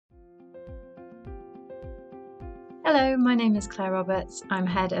Hello, my name is Claire Roberts. I'm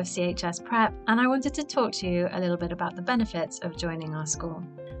head of CHS Prep, and I wanted to talk to you a little bit about the benefits of joining our school.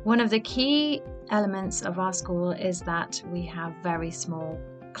 One of the key elements of our school is that we have very small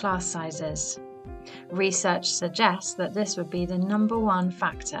class sizes. Research suggests that this would be the number one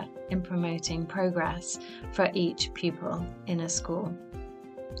factor in promoting progress for each pupil in a school.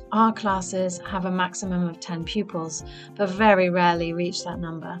 Our classes have a maximum of 10 pupils, but very rarely reach that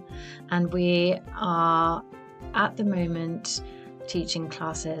number, and we are at the moment teaching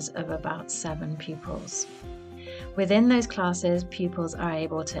classes of about 7 pupils. Within those classes, pupils are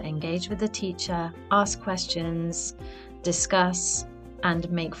able to engage with the teacher, ask questions, discuss, and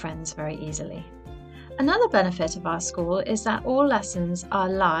make friends very easily. Another benefit of our school is that all lessons are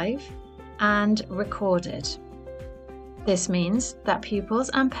live and recorded. This means that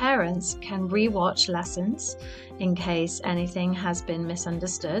pupils and parents can re-watch lessons in case anything has been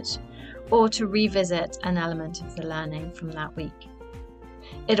misunderstood, or to revisit an element of the learning from that week.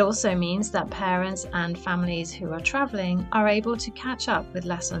 It also means that parents and families who are travelling are able to catch up with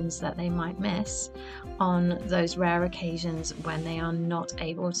lessons that they might miss on those rare occasions when they are not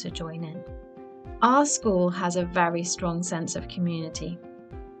able to join in. Our school has a very strong sense of community.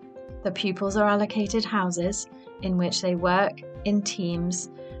 The pupils are allocated houses in which they work in teams,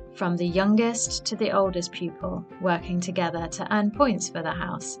 from the youngest to the oldest pupil, working together to earn points for the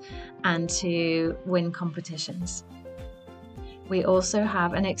house and to win competitions. We also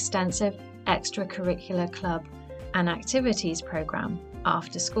have an extensive extracurricular club and activities program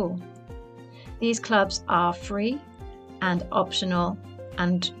after school. These clubs are free and optional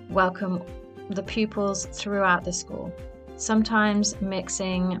and welcome the pupils throughout the school, sometimes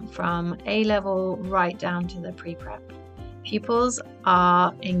mixing from A-level right down to the pre-prep. Pupils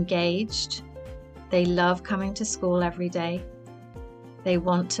are engaged, they love coming to school every day, they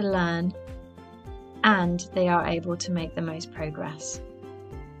want to learn, and they are able to make the most progress.